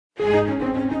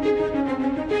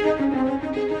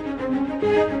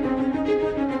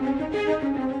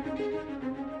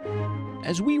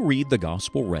As we read the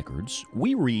gospel records,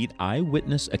 we read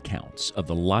eyewitness accounts of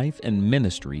the life and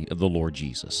ministry of the Lord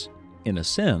Jesus. In a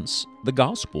sense, the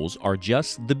Gospels are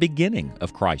just the beginning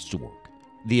of Christ's work.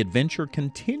 The adventure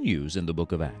continues in the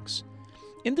book of Acts.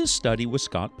 In this study with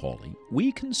Scott Pauley,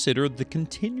 we consider the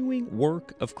continuing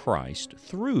work of Christ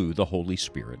through the Holy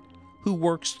Spirit, who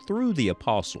works through the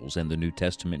apostles and the New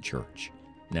Testament church.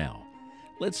 Now,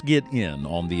 let's get in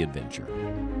on the adventure.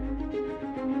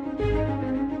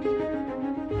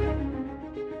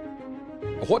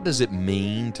 What does it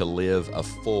mean to live a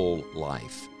full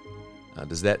life?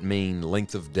 Does that mean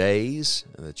length of days,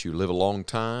 that you live a long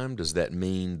time? Does that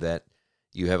mean that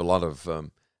you have a lot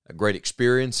of great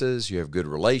experiences, you have good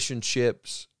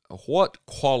relationships? What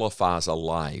qualifies a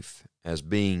life as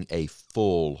being a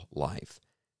full life?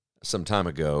 Some time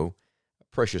ago,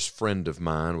 a precious friend of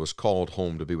mine was called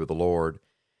home to be with the Lord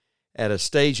at a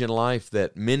stage in life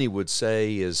that many would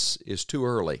say is too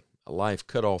early, a life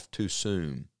cut off too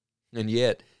soon. And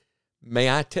yet, may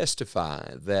I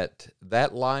testify that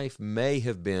that life may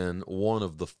have been one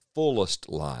of the fullest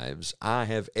lives I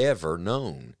have ever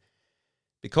known,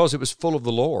 because it was full of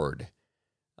the Lord.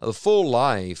 The full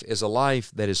life is a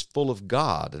life that is full of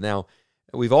God. Now,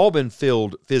 we've all been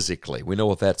filled physically. We know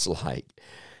what that's like.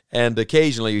 And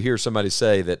occasionally you hear somebody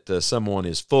say that someone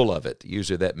is full of it.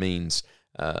 Usually that means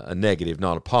a negative,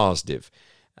 not a positive.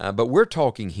 But we're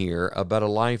talking here about a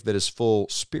life that is full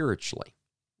spiritually.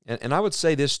 And I would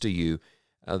say this to you,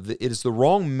 it is the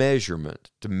wrong measurement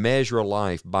to measure a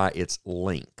life by its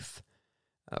length.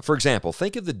 For example,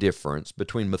 think of the difference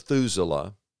between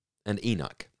Methuselah and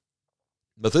Enoch.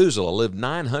 Methuselah lived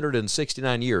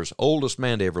 969 years, oldest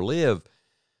man to ever live.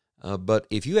 But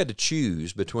if you had to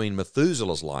choose between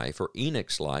Methuselah's life or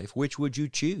Enoch's life, which would you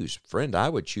choose? Friend, I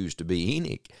would choose to be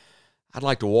Enoch. I'd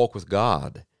like to walk with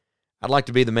God. I'd like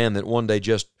to be the man that one day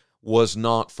just was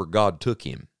not, for God took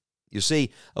him. You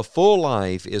see, a full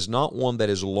life is not one that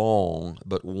is long,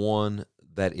 but one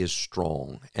that is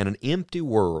strong. And an empty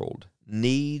world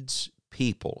needs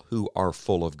people who are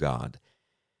full of God.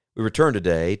 We return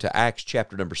today to Acts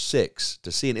chapter number 6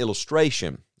 to see an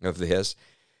illustration of this.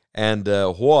 And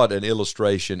what an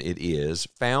illustration it is,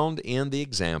 found in the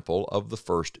example of the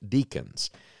first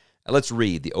deacons. Now, let's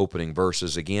read the opening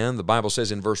verses again. The Bible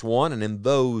says in verse 1, and in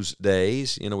those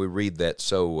days, we read that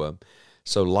so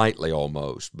lightly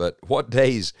almost. But what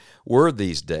days were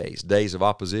these days? Days of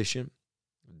opposition?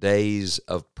 Days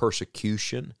of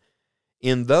persecution?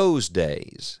 In those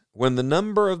days, when the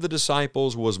number of the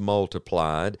disciples was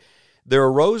multiplied, there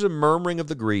arose a murmuring of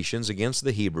the Grecians against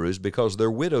the Hebrews because their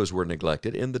widows were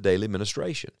neglected in the daily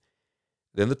ministration.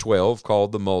 Then the 12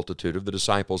 called the multitude of the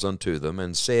disciples unto them,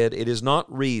 and said, It is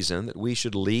not reason that we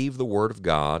should leave the word of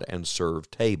God and serve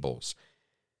tables.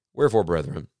 Wherefore,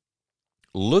 brethren,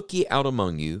 look ye out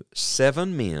among you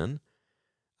 7 men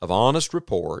of honest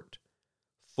report,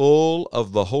 full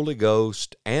of the Holy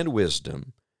Ghost and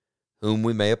wisdom, whom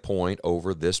we may appoint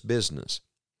over this business.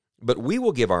 But we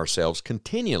will give ourselves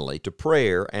continually to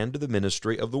prayer and to the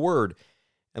ministry of the word.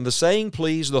 And the saying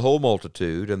pleased the whole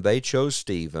multitude, and they chose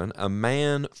Stephen, a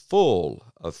man full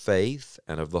of faith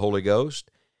and of the Holy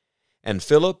Ghost, and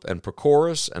Philip, and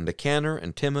Prochorus, and Nicanor,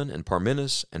 and Timon, and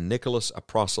Parmenas, and Nicholas, a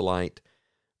proselyte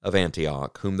of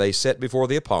Antioch, whom they set before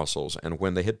the apostles, and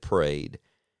when they had prayed,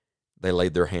 they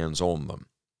laid their hands on them.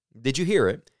 Did you hear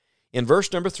it? In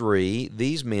verse number 3,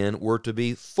 these men were to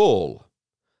be full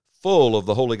of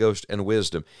the Holy Ghost and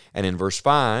wisdom. And in verse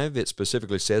 5, it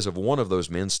specifically says of one of those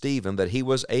men, Stephen, that he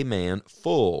was a man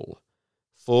full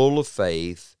of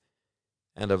faith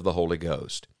and of the Holy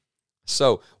Ghost.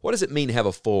 So, what does it mean to have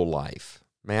a full life?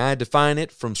 May I define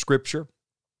it from Scripture?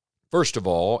 First of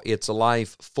all, it's a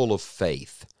life full of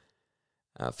faith.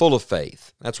 Full of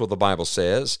faith. That's what the Bible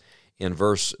says in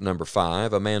verse number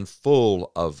 5, a man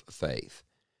full of faith.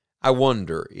 I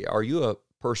wonder, are you a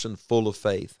person full of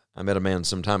faith? I met a man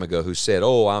some time ago who said,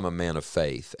 I'm a man of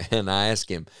faith. And I asked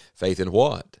him, faith in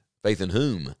what? Faith in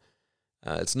whom?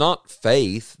 It's not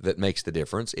faith that makes the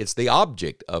difference. It's the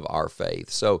object of our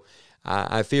faith. So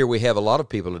I fear we have a lot of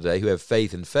people today who have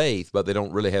faith, but they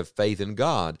don't really have faith in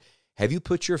God. Have you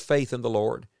put your faith in the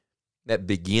Lord? That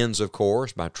begins, of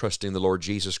course, by trusting the Lord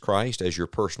Jesus Christ as your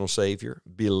personal Savior.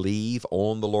 Believe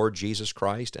on the Lord Jesus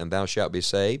Christ, and thou shalt be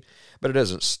saved. But it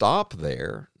doesn't stop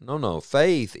there. No.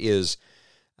 Faith is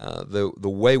the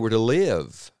way we're to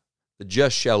live. The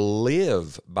just shall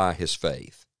live by his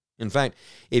faith. In fact,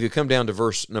 if you come down to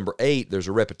verse number 8, there's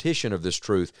a repetition of this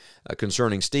truth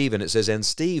concerning Stephen. It says, And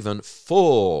Stephen,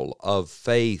 full of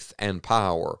faith and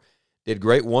power, did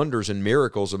great wonders and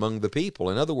miracles among the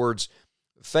people. In other words,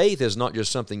 faith is not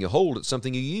just something you hold, it's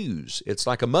something you use. It's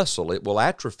like a muscle. It will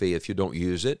atrophy if you don't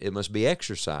use it. It must be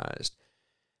exercised.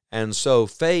 And so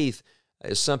faith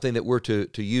is something that we're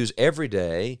to use every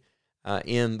day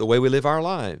in the way we live our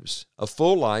lives. A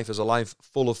full life is a life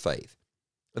full of faith.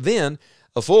 Then,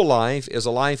 a full life is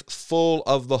a life full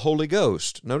of the Holy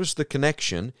Ghost. Notice the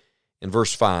connection in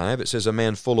verse 5. It says, a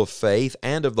man full of faith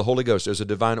and of the Holy Ghost. There's a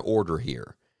divine order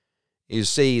here. You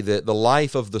see that the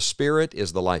life of the Spirit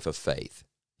is the life of faith.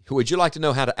 Would you like to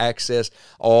know how to access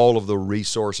all of the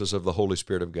resources of the Holy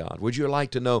Spirit of God? Would you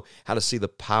like to know how to see the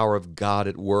power of God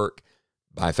at work?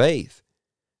 By faith.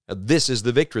 This is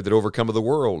the victory that overcometh the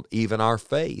world, even our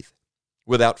faith.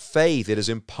 Without faith, it is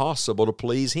impossible to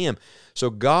please Him. So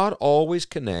God always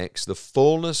connects the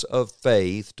fullness of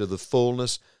faith to the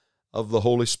fullness of the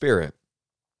Holy Spirit.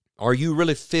 Are you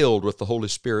really filled with the Holy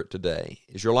Spirit today?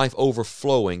 Is your life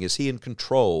overflowing? Is He in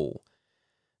control?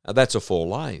 That's a full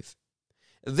life.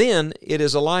 Then it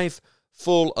is a life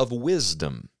full of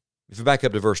wisdom. If you back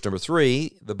up to verse number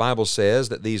 3, the Bible says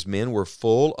that these men were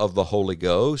full of the Holy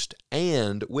Ghost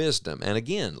and wisdom. And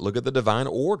again, look at the divine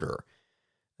order.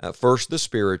 First the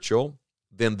spiritual,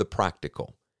 then the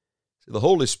practical. See, the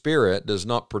Holy Spirit does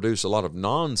not produce a lot of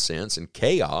nonsense and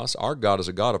chaos. Our God is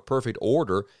a God of perfect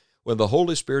order. When the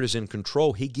Holy Spirit is in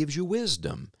control, He gives you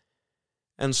wisdom.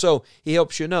 And so He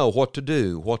helps you know what to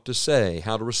do, what to say,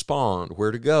 how to respond,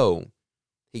 where to go.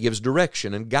 He gives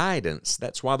direction and guidance.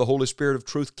 That's why the Holy Spirit of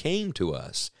truth came to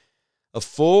us. A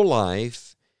full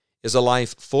life is a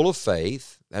life full of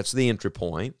faith. That's the entry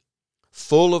point.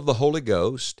 Full of the Holy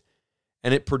Ghost.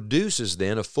 And it produces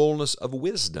then a fullness of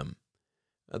wisdom.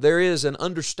 There is an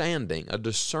understanding, a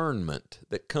discernment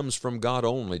that comes from God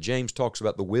only. James talks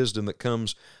about the wisdom that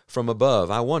comes from above.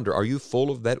 I wonder, are you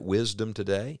full of that wisdom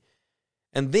today?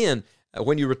 And then,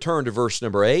 when you return to verse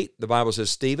number 8, the Bible says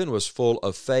Stephen was full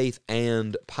of faith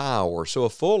and power. So a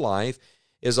full life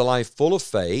is a life full of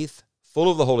faith, full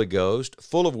of the Holy Ghost,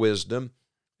 full of wisdom,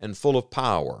 and full of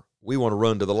power. We want to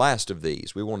run to the last of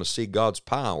these. We want to see God's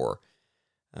power.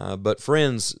 But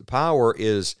friends, power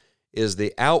is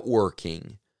the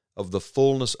outworking of the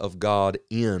fullness of God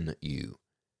in you.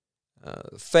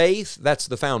 Faith, that's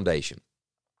the foundation.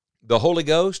 The Holy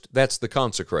Ghost, that's the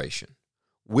consecration.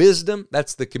 Wisdom,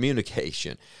 that's the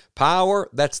communication. Power,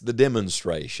 that's the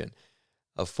demonstration.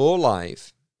 A full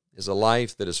life is a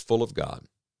life that is full of God,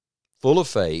 full of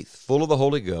faith, full of the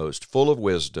Holy Ghost, full of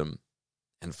wisdom,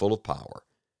 and full of power.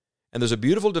 And there's a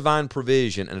beautiful divine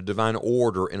provision and a divine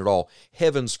order in it all.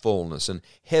 Heaven's fullness and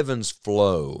heaven's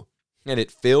flow. And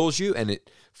it fills you and it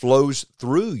flows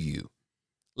through you.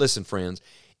 Listen, friends,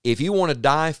 if you want to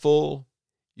die full,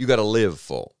 you got to live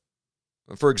full.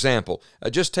 For example,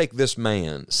 just take this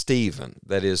man, Stephen,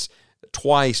 that is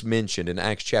twice mentioned in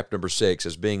Acts chapter number 6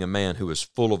 as being a man who was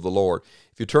full of the Lord.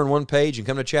 If you turn one page and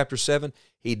come to chapter 7,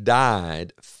 he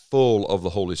died full of the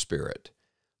Holy Spirit,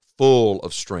 full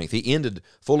of strength. He ended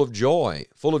full of joy,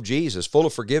 full of Jesus, full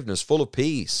of forgiveness, full of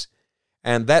peace.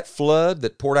 And that flood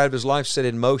that poured out of his life set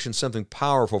in motion something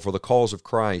powerful for the cause of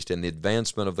Christ and the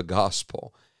advancement of the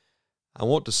gospel. I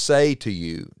want to say to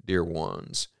you, dear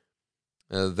ones,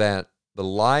 that the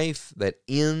life that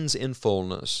ends in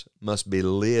fullness must be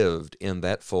lived in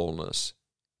that fullness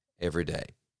every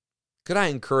day. Could I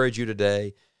encourage you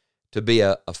today to be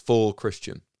a full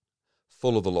Christian,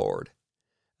 full of the Lord?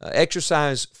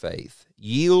 Exercise faith,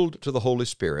 yield to the Holy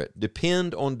Spirit,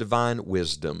 depend on divine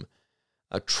wisdom,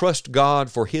 trust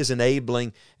God for His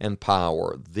enabling and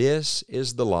power. This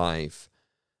is the life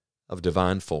of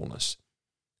divine fullness.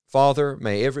 Father,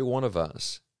 may every one of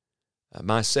us,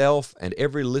 myself and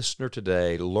every listener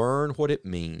today, learn what it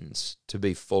means to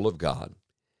be full of God,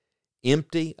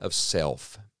 empty of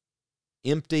self,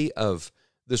 empty of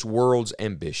this world's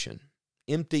ambition,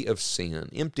 empty of sin,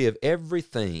 empty of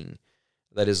everything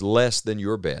that is less than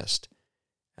your best,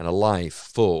 and a life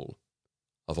full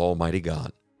of Almighty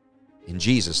God. In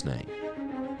Jesus' name,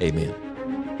 amen.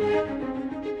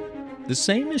 The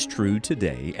same is true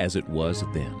today as it was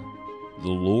then. The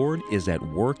Lord is at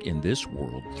work in this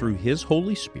world through His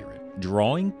Holy Spirit,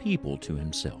 drawing people to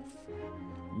Himself.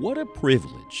 What a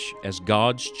privilege as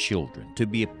God's children to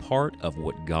be a part of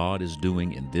what God is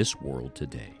doing in this world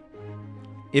today.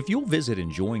 If you'll visit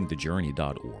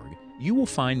enjoyingthejourney.org, you will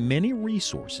find many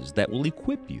resources that will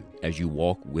equip you as you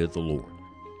walk with the Lord.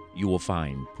 You will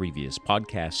find previous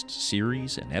podcast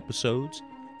series and episodes,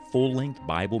 full-length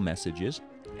Bible messages,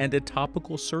 and a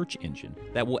topical search engine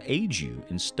that will aid you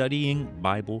in studying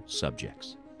Bible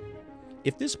subjects.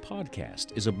 If this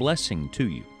podcast is a blessing to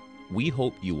you, we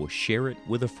hope you will share it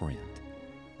with a friend.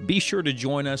 Be sure to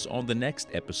join us on the next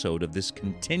episode of this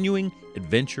continuing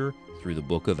adventure through the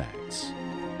book of Acts.